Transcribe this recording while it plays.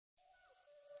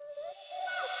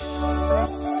Hey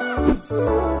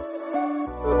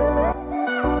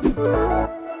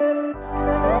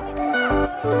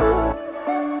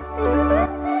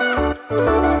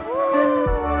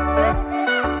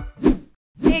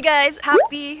guys,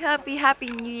 happy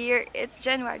new year. It's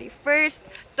January 1st,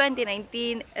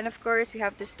 2019, and of course we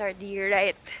have to start the year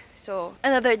right. So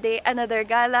another day, another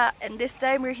gala, and this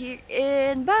time we're here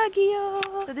in Baguio.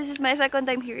 So this is my second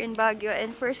time here in Baguio,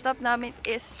 and first stop namin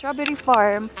is Strawberry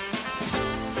Farm.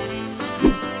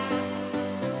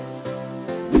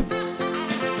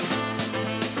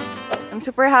 I'm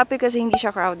super happy kasi hindi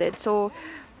siya crowded. So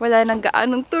wala nang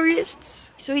gaanong tourists.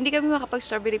 So, hindi kami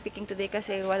makapag-strawberry picking today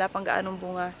kasi wala pang gaanong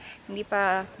bunga. Hindi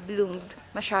pa bloomed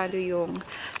masyado yung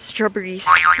strawberries.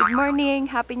 Good morning!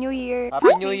 Happy New Year!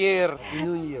 Happy New Year! Happy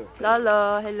New Year!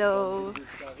 Lolo, hello!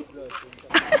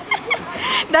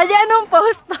 Dali, anong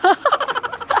post?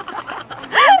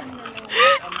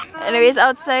 Anyways,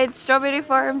 outside Strawberry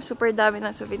Farm, super dami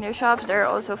ng souvenir shops. There are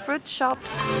also fruit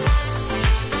shops.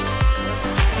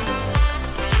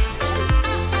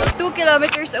 2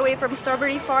 kilometers away from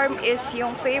Strawberry Farm is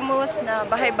yung famous na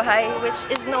bahay-bahay, which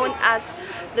is known as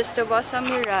the Stobosa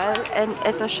Mural. And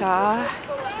ito siya.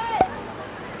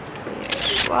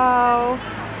 Wow!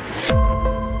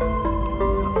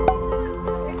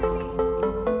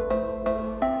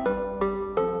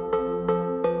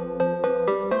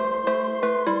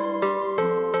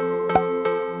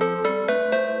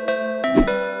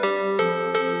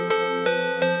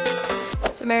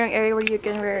 So, merong area where you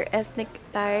can wear ethnic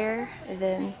attire. And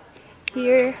then,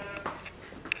 here,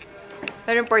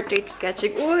 merong portrait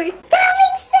sketching. Uy!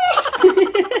 Daming set!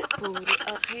 Puro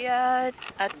akyat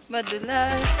at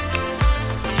madulas.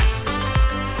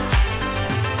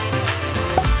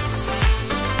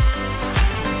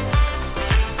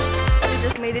 We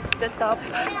just made it to the top.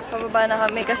 Pababa na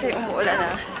kami kasi umuulan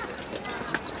na.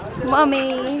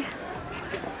 Mommy!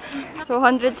 So,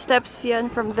 100 steps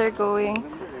yan from there going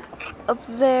up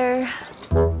there.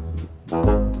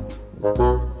 Wow.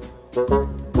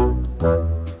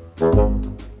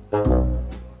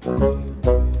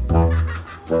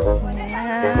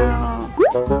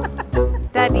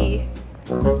 Daddy.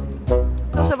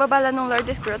 So, sa babala ng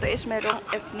Lourdes Grotto is merong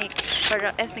ethnic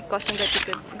costume that you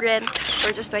could rent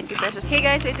for just 20 pesos. Hey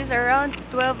guys, so it is around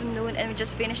 12 noon and we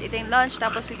just finished eating lunch.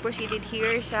 Tapos we proceeded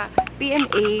here sa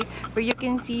PMA where you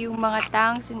can see yung mga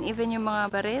tanks and even yung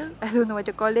mga baril. I don't know what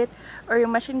you call it. Or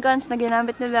yung machine guns na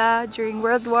ginamit nila during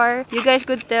World War. You guys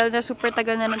could tell na super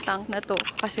tagal na ng tank na to.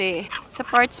 Kasi sa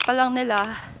parts pa lang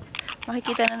nila,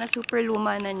 makikita na super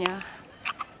luma na niya.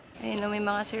 Ayun, may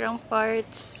mga sirang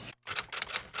parts.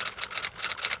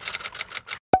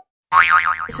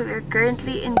 So we're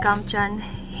currently in Kamchan,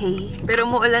 hey. Pero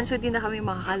umuulan so hindi na kami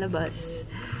makakalabas.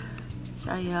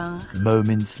 Sayang.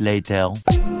 Moments later.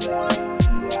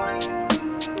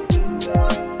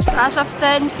 As of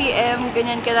 10 PM,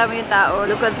 ganyan kadami yung tao.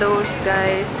 Look at those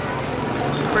guys.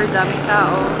 Super daming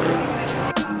tao.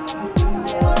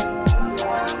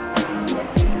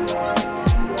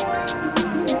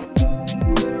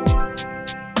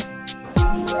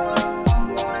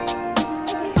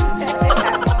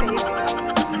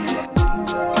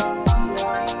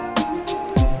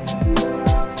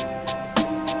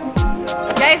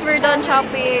 Guys, we're done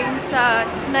shopping sa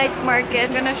night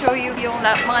market. I'm gonna show you yung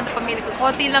mga napamili ko.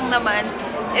 Konti lang naman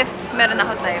if meron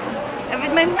ako time.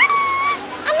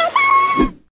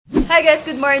 Hi guys,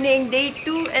 good morning. Day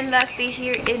 2 and last day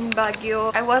here in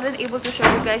Baguio. I wasn't able to show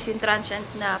you guys yung transient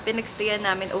na pinagstayan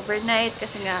namin overnight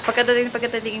kasi nga pagkadating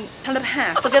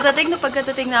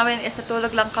namin is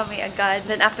natulog lang kami agad.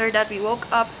 Then after that, we woke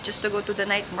up just to go to the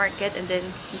night market and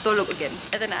then natulog again.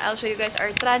 Ito na, I'll show you guys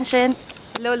our transient.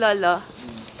 Hello, Lolo.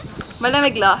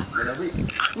 Malamig, Lo.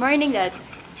 Morning, Dad.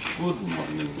 Good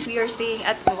morning. We are staying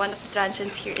at one of the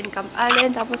transients here in Camp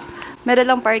Allen. Tapos, meron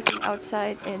lang parking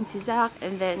outside and si Zach.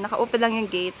 And then, naka-open lang yung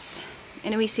gates.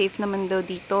 Anyway, safe naman daw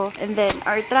dito. And then,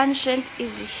 our transient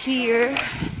is here.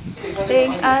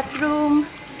 Staying at room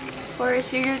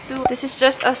 402. This is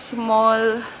just a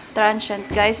small transient,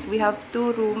 guys. We have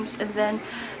 2 rooms and then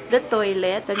the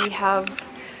toilet. Then we have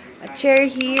a chair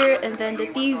here, and then the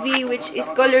TV, which is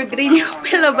color green yung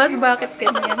palabas. Bakit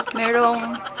ganyan?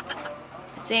 Merong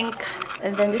sink,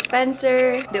 and then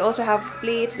dispenser. They also have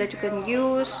plates that you can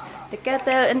use, the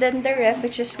kettle, and then the ref,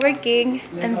 which is working.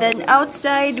 And then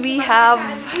outside, we have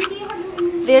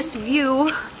this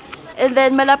view. And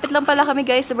then, malapit lang pala kami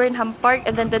guys sa Burnham Park,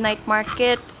 and then the night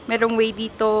market. merong way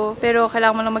dito, pero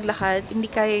kailangan mo lang maglakad. Hindi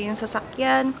kaya yung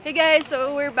sasakyan. Hey guys,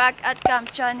 so we're back at Camp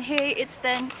Chanhae. It's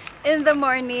 10 in the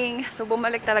morning. So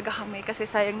bumalik talaga kami kasi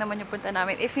sayang naman yung punta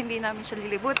namin if hindi namin siya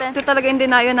lilibutan. Ito talaga yung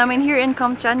dinayo namin here in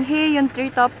Camp Chanhae, yung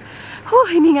treetop.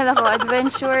 Hiningal ako,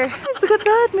 adventure. Look at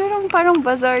that! Merong parang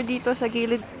bazaar dito sa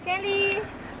gilid. Kelly,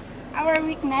 our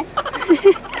weakness.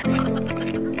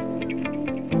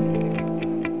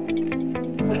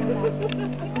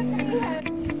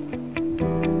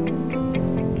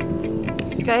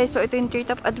 Guys, so ito yung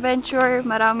treetop adventure.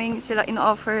 Maraming sila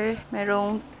in-offer.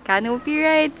 Merong canopy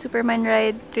ride, Superman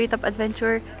ride, treetop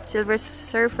adventure, silver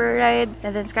surfer ride,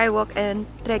 and then skywalk and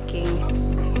trekking.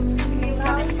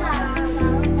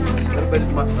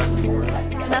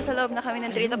 Nasa loob na kami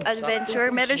ng treetop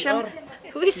adventure. Meron siyang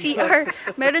CR.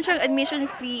 Meron siyang admission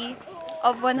fee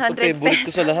of 100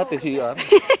 pesos. Sa lahat CR.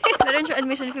 Meron siyang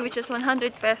admission fee which is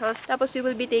 100 pesos. Tapos we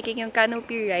will be taking yung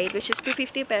canopy ride which is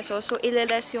 250 pesos. So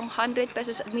ilaless yung 100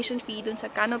 pesos admission fee dun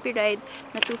sa canopy ride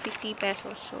na 250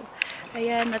 pesos. So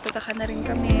ayan, natutaka na rin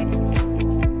kami.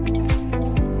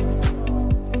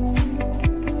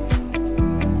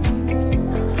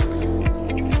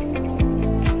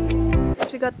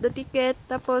 We got the ticket.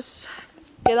 Tapos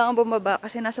kailangan bumaba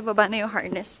kasi nasa baba na yung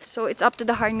harness. So it's up to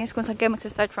the harness kung saan kayo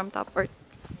magsa-start from top or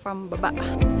from baba.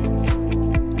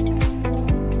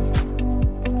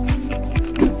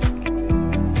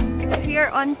 We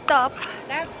are on top.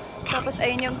 Tapos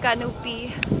ayun yung canopy.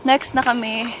 Next na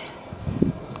kami.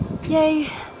 Yay!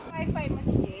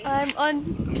 I'm on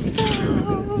top.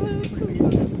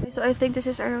 So I think this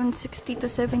is around 60 to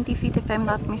 70 feet if I'm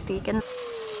not mistaken.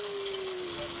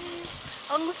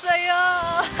 Ang saya!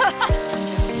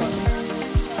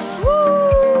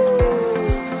 Woo!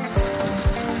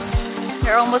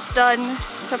 We're almost done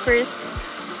sa first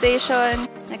station.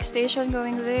 Next station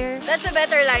going there. That's a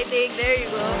better lighting. There you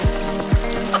go.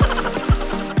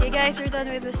 Okay guys, we're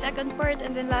done with the second part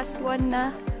and then last one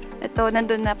na. Ito,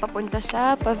 nandun na papunta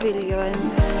sa pavilion.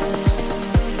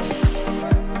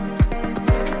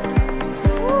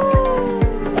 Woo!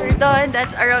 We're done.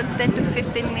 That's around 10 to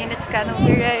 15 minutes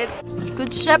canopy ride.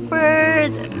 Good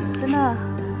Shepherd! Sana?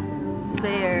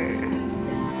 There.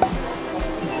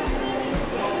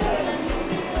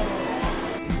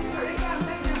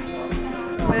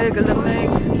 Mega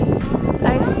lamig.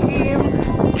 Ice cream.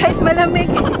 Kahit malamig.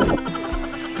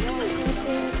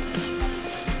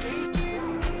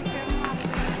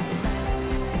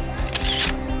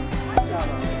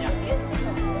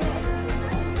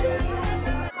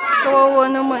 Kawawa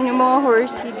naman yung mga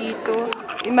horsey dito.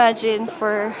 Imagine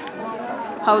for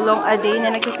how long a day na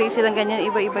nagsistay silang ganyan,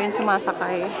 iba-iba yung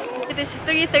sumasakay. It is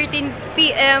 3:13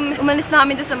 p.m. Umalis na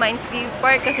kami doon sa Mines View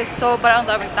Park kasi sobrang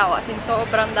daming tao. As in,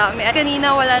 sobrang dami. At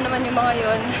kanina, wala naman yung mga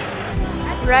yon.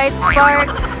 Wright Park.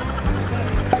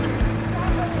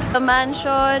 The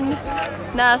mansion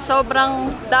na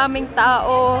sobrang daming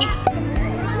tao.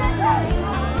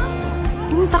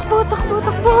 Takbo, takbo,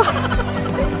 takbo!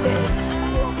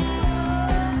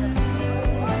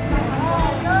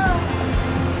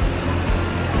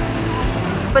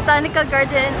 Botanical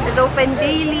Garden is open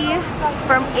daily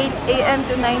from 8 a.m.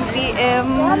 to 9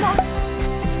 p.m.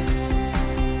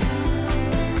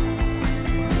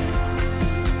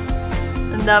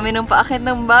 Ang dami ng paakit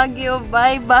ng Baguio.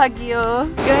 Bye, Baguio!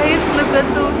 Guys, look at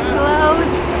those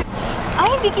clouds!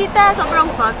 Ay, hindi kita! Sobrang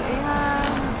fog.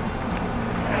 Ayan.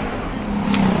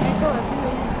 Ito.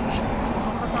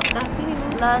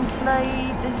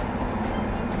 Landslide.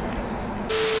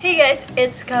 Hey guys,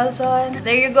 it's Calzon.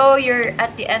 There you go, you're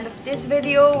at the end of this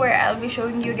video where I'll be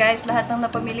showing you guys lahat ng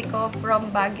napamili ko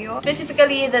from Baguio.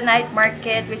 Specifically, the night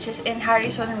market which is in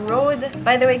Harrison Road.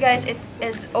 By the way guys, it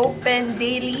is open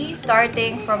daily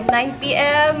starting from 9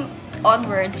 p.m.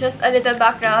 onwards. Just a little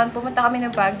background, pumunta kami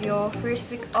ng Baguio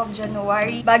first week of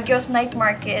January. Baguio's night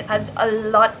market has a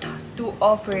lot to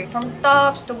offer. From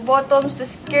tops to bottoms to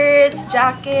skirts,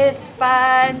 jackets,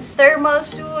 pants, thermal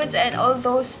suits, and all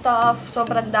those stuff.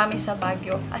 Sobrang dami sa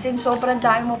Baguio. As in, sobrang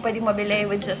dami mo pwedeng mabili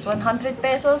with just 100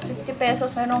 pesos, 50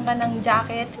 pesos, meron ka ng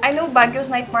jacket. I know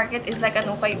Baguio's night market is like an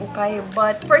ukay-ukay,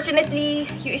 but fortunately,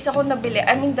 yung isa kong nabili,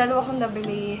 dalawa kong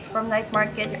nabili from night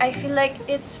market. I feel like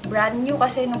it's brand new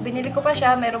kasi nung binili ko pa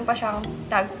siya, meron pa siyang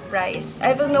tag price.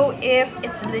 I don't know if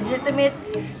it's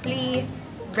legitimately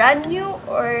brand new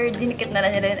or dinikit na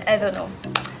lang nila. I don't know.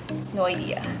 No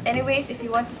idea. Anyways, if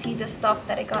you want to see the stuff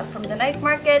that I got from the night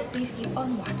market, please keep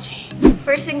on watching.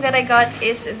 First thing that I got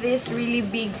is this really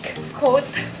big coat.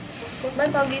 Coat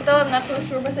ba tawag dito? I'm not so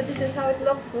sure basta this is how it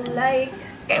looks like.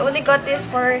 I only got this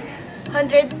for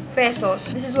 100 pesos.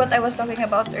 This is what I was talking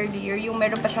about earlier. Yung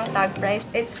meron pa siyang tag price.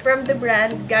 It's from the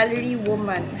brand Gallery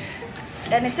Woman.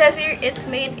 And it says here, it's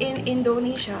made in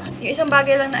Indonesia. Yung isang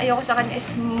bagay lang na ayoko sa kanya is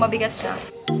mabigat siya.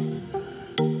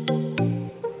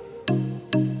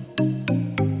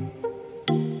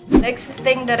 Next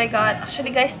thing that I got,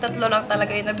 actually guys, tatlo lang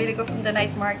talaga yung nabili ko from the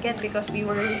night market because we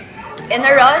were in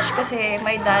a rush kasi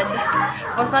my dad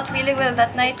was not feeling well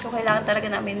that night, so kailangan talaga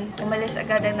namin umalis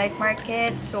agad ang night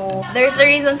market. So there's a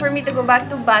reason for me to go back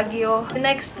to Baguio. The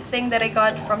next thing that I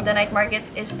got from the night market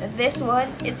is this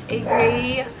one. It's a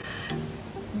gray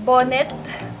bonnet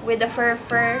with a fur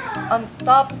on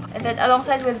top, and then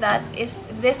alongside with that is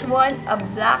this one, a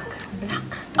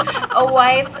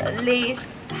white lace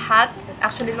hat.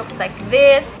 Actually looks like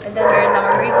this, and then there's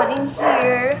a ribbon in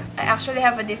here. I actually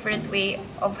have a different way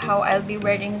of how I'll be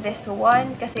wearing this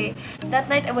one kasi that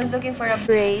night I was looking for a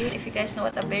braid. If you guys know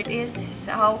what a braid is, this is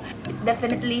how it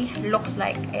definitely looks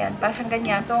like. Ayan, parang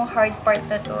ganyan. Itong hard part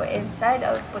na to inside,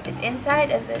 I'll put it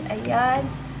inside, and then ayan,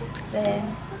 then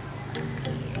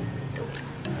do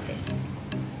this.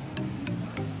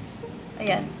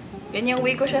 Ayan, yan yung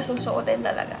way ko siya susuotin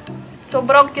talaga.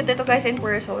 Sobrang cute ito guys in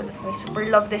person. I super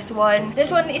love this one.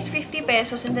 This one is 50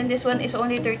 pesos and then this one is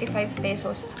only 35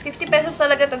 pesos. 50 pesos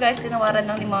talaga to guys, tinawaran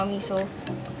lang ni mommy. So,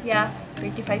 yeah,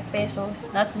 35 pesos.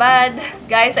 Not bad.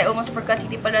 Guys, I almost forgot,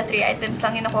 hindi pala 3 items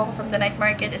lang yung nakuha ko from the night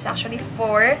market. It's actually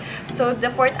 4. So,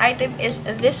 the 4th item is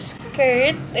this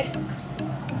skirt.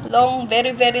 Long,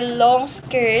 very, very long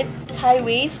skirt. It's high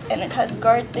waist and it has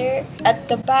garter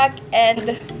at the back.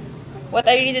 And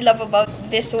what I really love about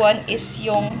this one is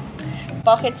yung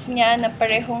pockets niya na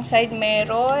parehong side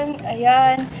meron.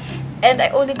 Ayan. And I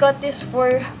only got this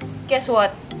for, guess what?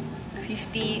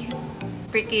 50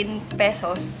 freaking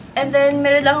pesos. And then,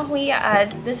 meron lang akong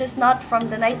i-add. This is not from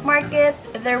the night market.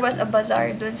 There was a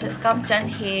bazaar dun sa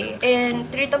Kamchanhe in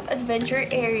Treetop Adventure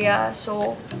area.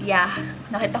 So, yeah.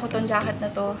 Nakita ko tong jacket na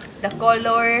to. The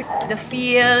color, the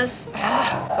feels.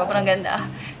 Sobrang ganda.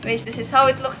 Anyways, this is how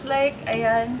it looks like.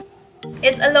 Ayan.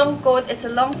 It's a long coat. It's a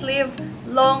long sleeve,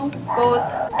 long coat.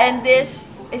 And this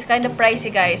is kind of pricey,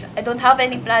 guys. I don't have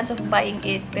any plans of buying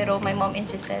it, pero my mom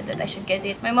insisted that I should get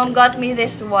it. My mom got me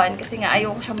this one kasi nga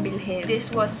ayoko siyang bilhin.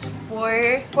 This was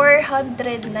for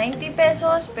 490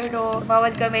 pesos, pero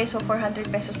bawad kami, so 400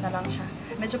 pesos na lang siya.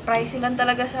 Medyo pricey lang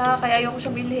talaga siya, kaya ayoko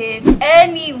siyang bilhin.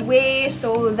 Anyway,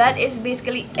 so that is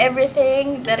basically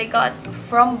everything that I got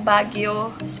from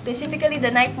Baguio. Specifically,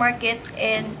 the night market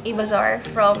and a bazaar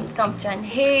from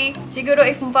Kamchanhe. Siguro,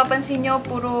 if mapapansin nyo,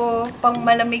 puro pang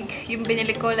malamig yung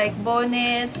binili ko, like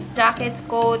bonnets, jackets,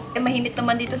 coat. Mahinit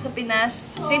naman dito sa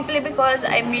Pinas. Simply because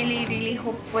I'm really, really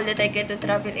hopeful that I get to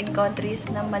travel in countries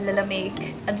na malalamig.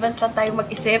 Advance lang tayo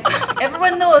mag-isip.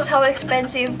 Everyone knows how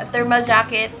expensive a thermal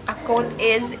jacket, a coat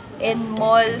is in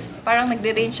malls. Parang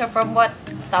nagre-range siya from what?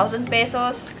 1,000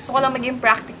 pesos. Gusto ko lang maging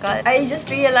practical. I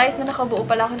just realized na nakabuo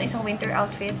pala ako ng isang winter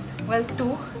outfit. Well,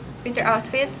 2 winter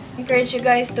outfits. Encourage you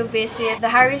guys to visit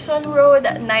the Harrison Road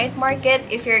Night Market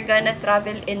if you're gonna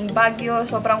travel in Baguio.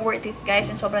 Sobrang worth it, guys.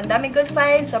 And sobrang daming good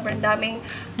finds. Sobrang daming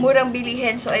murang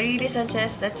bilihin. So, I really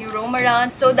suggest that you roam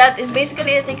around. So, that is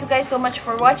basically it. Thank you guys so much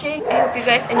for watching. I hope you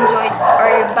guys enjoyed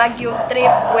our Baguio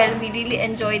trip. Well, we really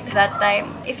enjoyed that time.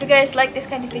 If you guys like this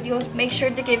kind of videos, make sure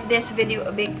to give this video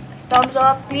a big thumbs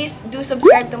up. Please do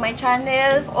subscribe to my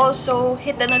channel. Also,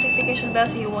 hit the notification bell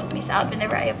so you won't miss out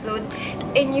whenever I upload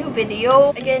a new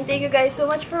video. Again, thank you guys so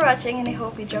much for watching and I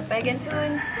hope you drop by again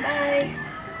soon. Bye!